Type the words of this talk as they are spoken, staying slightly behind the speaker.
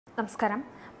നമസ്കാരം.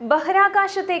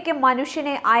 ബഹിരാകാശത്തേക്ക്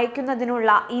മനുഷ്യനെ അയക്കുന്നതിനുള്ള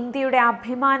ഇന്ത്യയുടെ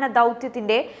അഭിമാന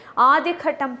ദൗത്യത്തിന്റെ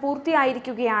ആദ്യഘട്ടം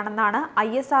പൂർത്തിയായിരിക്കുകയാണെന്നാണ്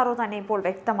ISRO തന്നെ ഇപ്പോൾ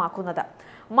വ്യക്തമാക്കുന്നത്.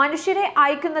 മനുഷ്യരെ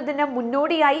അയക്കുന്നതിന്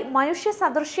മുന്നോടിയായി മനുഷ്യ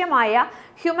സദൃശ്യമായ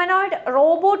ഹ്യൂമനോയിഡ്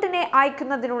റോബോട്ടിനെ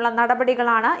അയക്കുന്നതിനുള്ള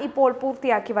നടപടികളാണ് ഇപ്പോൾ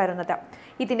പൂർത്തിയാക്കി വരുന്നത്.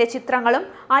 ഇതിന്റെ ചിത്രങ്ങളും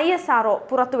ISRO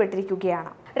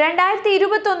പുറത്തുവിട്ടിരിക്കുകയാണ്.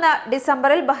 2021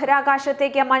 ഡിസംബറിൽ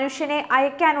ബഹിരാകാശത്തേക്ക് മനുഷ്യനെ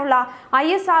അയക്കാനുള്ള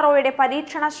ISROയുടെ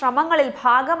പരീക്ഷണ ശ്രമങ്ങളിൽ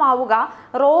ഭാഗമാവുക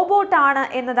റോബോട്ടാണ്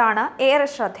എന്നതാണ് ഏറെ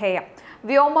ശ്രദ്ധേയം.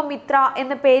 വ്യോമമിത്ര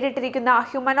എന്ന് പേരിട്ടിരിക്കുന്ന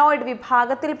ഹ്യൂമനോയിഡ്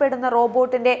വിഭാഗത്തിൽപ്പെടുന്ന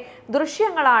റോബോട്ടിന്റെ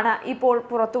ദൃശ്യങ്ങളാണ് ഇപ്പോൾ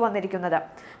പുറത്തു വന്നിരിക്കുന്നത്.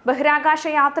 ബഹിരാകാശ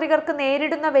യാത്രികർക്ക്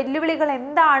നേരിടുന്ന വെല്ലുവിളികൾ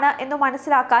എന്താണ് എന്ന്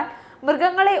മനസ്സിലാക്കാൻ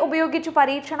മൃഗങ്ങളെ ഉപയോഗിച്ച്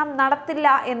പരീക്ഷണം നടത്തില്ല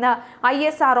എന്ന്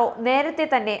ISRO നേരത്തെ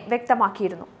തന്നെ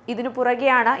വ്യക്തമാക്കിയിരുന്നു. ഇതിനു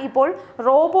പുറകെയാണ് ഇപ്പോൾ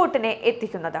റോബോട്ടിനെ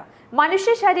എത്തിക്കുന്നത്.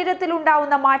 മനുഷ്യ ശരീരത്തിൽ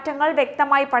ഉണ്ടാവുന്ന മാറ്റങ്ങൾ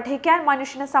വ്യക്തമായി പഠിക്കാൻ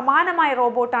മനുഷ്യന് സമാനമായ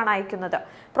റോബോട്ടാണ് അയക്കുന്നത്.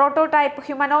 പ്രോട്ടോടൈപ്പ്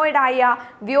ഹ്യൂമനോയിഡായ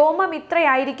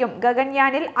വ്യോമമിത്രയായിരിക്കും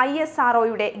ഗഗൻയാനിൽ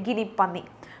ISROയുടെ ഗിനിപ്പന്നി.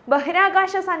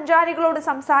 ബഹിരാകാശ സഞ്ചാരികളോട്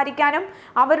സംസാരിക്കാനും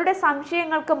അവരുടെ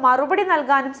സംശയങ്ങൾക്ക് മറുപടി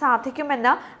നൽകാനും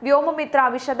സാധിക്കുമെന്ന് വ്യോമമിത്ര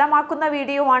വിശദമാക്കുന്ന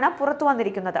വീഡിയോ ആണ് പുറത്തു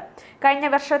വന്നിരിക്കുന്നത്. കഴിഞ്ഞ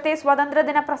വർഷത്തെ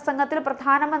സ്വാതന്ത്ര്യദിന പ്രസംഗത്തിൽ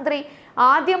പ്രധാനമന്ത്രി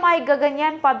ആദ്യമായി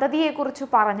ഗഗൻയാൻ പദ്ധതിയെക്കുറിച്ച്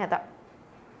പറഞ്ഞത്.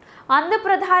 അന്ന്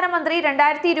പ്രധാനമന്ത്രി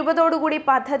 2020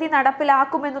 പദ്ധതി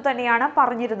നടപ്പിലാക്കുമെന്നു തന്നെയാണ്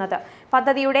പറഞ്ഞിരുന്നത്.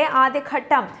 പദ്ധതിയുടെ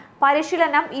ആദ്യഘട്ടം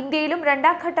പരിശീലനം ഇന്ത്യയിലും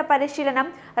രണ്ടാം ഘട്ട പരിശീലനം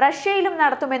റഷ്യയിലും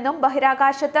നടത്തുമെന്നും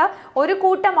ബഹിരാകാശത്ത് ഒരു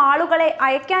കൂട്ടം ആളുകളെ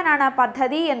അയക്കാനാണ്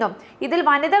പദ്ധതി എന്നും ഇതിൽ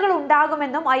വനിതകൾ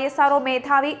ഉണ്ടാകുമെന്നും ISRO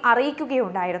മേധാവി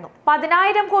അറിയിക്കുകയുണ്ടായിരുന്നു.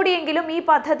 10,000 കോടിയെങ്കിലും ഈ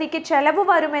പദ്ധതിക്ക് ചെലവ്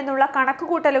വരുമെന്നുള്ള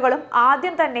കണക്കുകൂട്ടലുകളും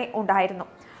ആദ്യം തന്നെ ഉണ്ടായിരുന്നു.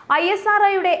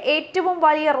 ISROയുടെ ഏറ്റവും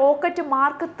വലിയ റോക്കറ്റ്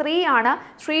മാർക്ക് 3 ആണ്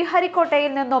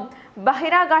ശ്രീഹരിക്കോട്ടയിൽ നിന്നും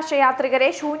ബഹിരാകാശ യാത്രികരെ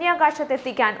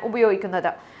ശൂന്യാകാശത്തെത്തിക്കാൻ ഉപയോഗിക്കുന്നത്.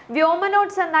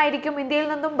 വ്യോമനോട്സ് എന്നായിരിക്കും ഇന്ത്യയിൽ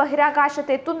നിന്നും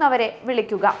ബഹിരാകാശത്തെത്തുന്നവരെ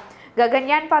വിളിക്കുക.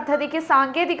 ഗഗൻയാൻ പദ്ധതിക്ക്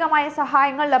സാങ്കേതികമായ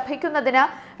സഹായങ്ങൾ ലഭിക്കുന്നതിന്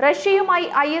റഷ്യയുമായി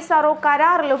ISRO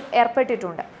കരാറിലും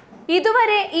ഏർപ്പെട്ടിട്ടുണ്ട്.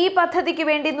 ഇതുവരെ ഈ പദ്ധതിക്ക്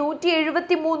വേണ്ടി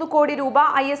 173 കോടി രൂപ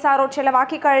ISRO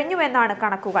ചെലവാക്കി കഴിഞ്ഞുവെന്നാണ്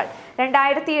കണക്കുകൾ.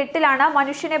 2008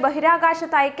 മനുഷ്യനെ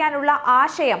ബഹിരാകാശത്ത് അയക്കാനുള്ള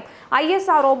ആശയം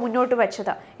ISRO മുന്നോട്ട്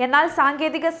വച്ചത്. എന്നാൽ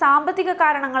സാമ്പത്തിക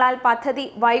കാരണങ്ങളാൽ പദ്ധതി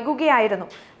വൈകുകയായിരുന്നു.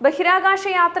 ബഹിരാകാശ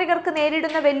യാത്രികർക്ക്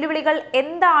നേരിടുന്ന വെല്ലുവിളികൾ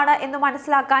എന്താണ് എന്ന്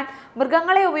മനസ്സിലാക്കാൻ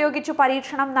മൃഗങ്ങളെ ഉപയോഗിച്ച്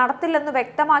പരീക്ഷണം നടത്തില്ലെന്ന്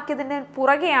വ്യക്തമാക്കിയതിന്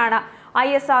പുറകെയാണ്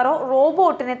ISRO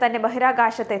റോബോട്ടിനെ തന്നെ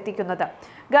ബഹിരാകാശത്ത് എത്തിക്കുന്നത്.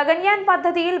 ഗഗൻയാൻ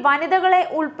പദ്ധതിയിൽ വനിതകളെ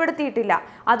ഉൾപ്പെടുത്തിയിട്ടില്ല.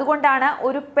 അതുകൊണ്ടാണ്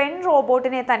ഒരു പെൺ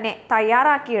റോബോട്ടിനെ തന്നെ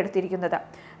തയ്യാറാക്കിയെടുത്തിരിക്കുന്നത്.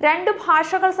 2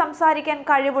 ഭാഷകൾ സംസാരിക്കാൻ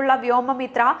കഴിവുള്ള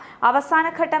വ്യോമമിത്ര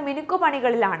അവസാനഘട്ട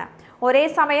മിനുക്കുപണികളിലാണ്. ഒരേ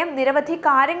സമയം നിരവധി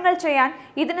കാര്യങ്ങൾ ചെയ്യാൻ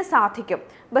ഇതിന് സാധിക്കും.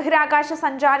 ബഹിരാകാശ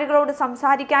സഞ്ചാരികളോട്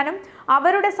സംസാരിക്കാനും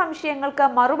അവരുടെ സംശയങ്ങൾക്ക്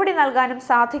മറുപടി നൽകാനും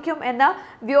സാധിക്കും എന്ന്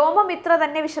വ്യോമമിത്ര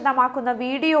തന്നെ വിശദമാക്കുന്ന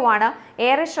വീഡിയോ ആണ്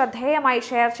ഏറെ ശ്രദ്ധേയമായി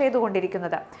ഷെയർ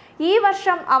ചെയ്തുകൊണ്ടിരിക്കുന്നത്. ഈ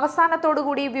വർഷം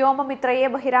അവസാനത്തോടുകൂടി വ്യോമമിത്രയെ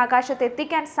ബഹിരാകാശത്ത്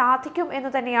എത്തിക്കാൻ സാധിക്കും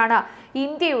എന്ന് തന്നെയാണ്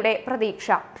ഇന്ത്യയുടെ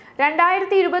പ്രതീക്ഷ.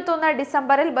 2021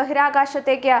 ഡിസംബറിൽ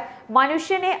ബഹിരാകാശത്തേക്ക്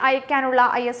മനുഷ്യനെ അയക്കാനുള്ള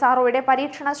ISROയുടെ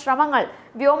പരീക്ഷണ ശ്രമങ്ങൾ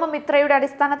വ്യോമമിത്രയുടെ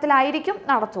അടിസ്ഥാനത്തിലായിരിക്കും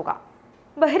നടത്തുക.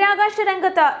 ബഹിരാകാശ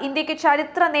രംഗത്ത് ഇന്ത്യക്ക്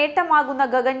ചരിത്ര നേട്ടമാകുന്ന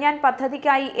ഗഗൻയാൻ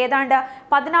പദ്ധതിക്കായി ഏതാണ്ട്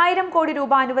 10,000 കോടി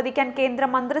രൂപ അനുവദിക്കാൻ കേന്ദ്ര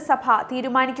മന്ത്രിസഭ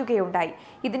തീരുമാനിക്കുകയുണ്ടായി.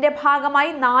 ഇതിന്റെ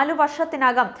ഭാഗമായി 4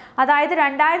 വർഷത്തിനകം, അതായത്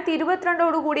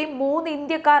 2022 3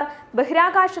 ഇന്ത്യക്കാർ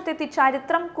ബഹിരാകാശത്തെത്തി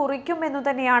ചരിത്രം കുറിക്കുമെന്നു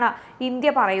തന്നെയാണ്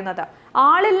ഇന്ത്യ പറയുന്നത്.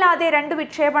 ആളില്ലാതെ 2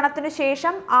 വിക്ഷേപണത്തിനു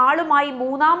ശേഷം ആളുമായി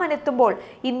മൂന്നാമനെത്തുമ്പോൾ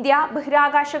ഇന്ത്യ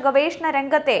ബഹിരാകാശ ഗവേഷണ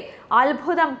രംഗത്തെ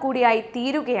അത്ഭുതം കൂടിയായി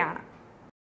തീരുകയാണ്.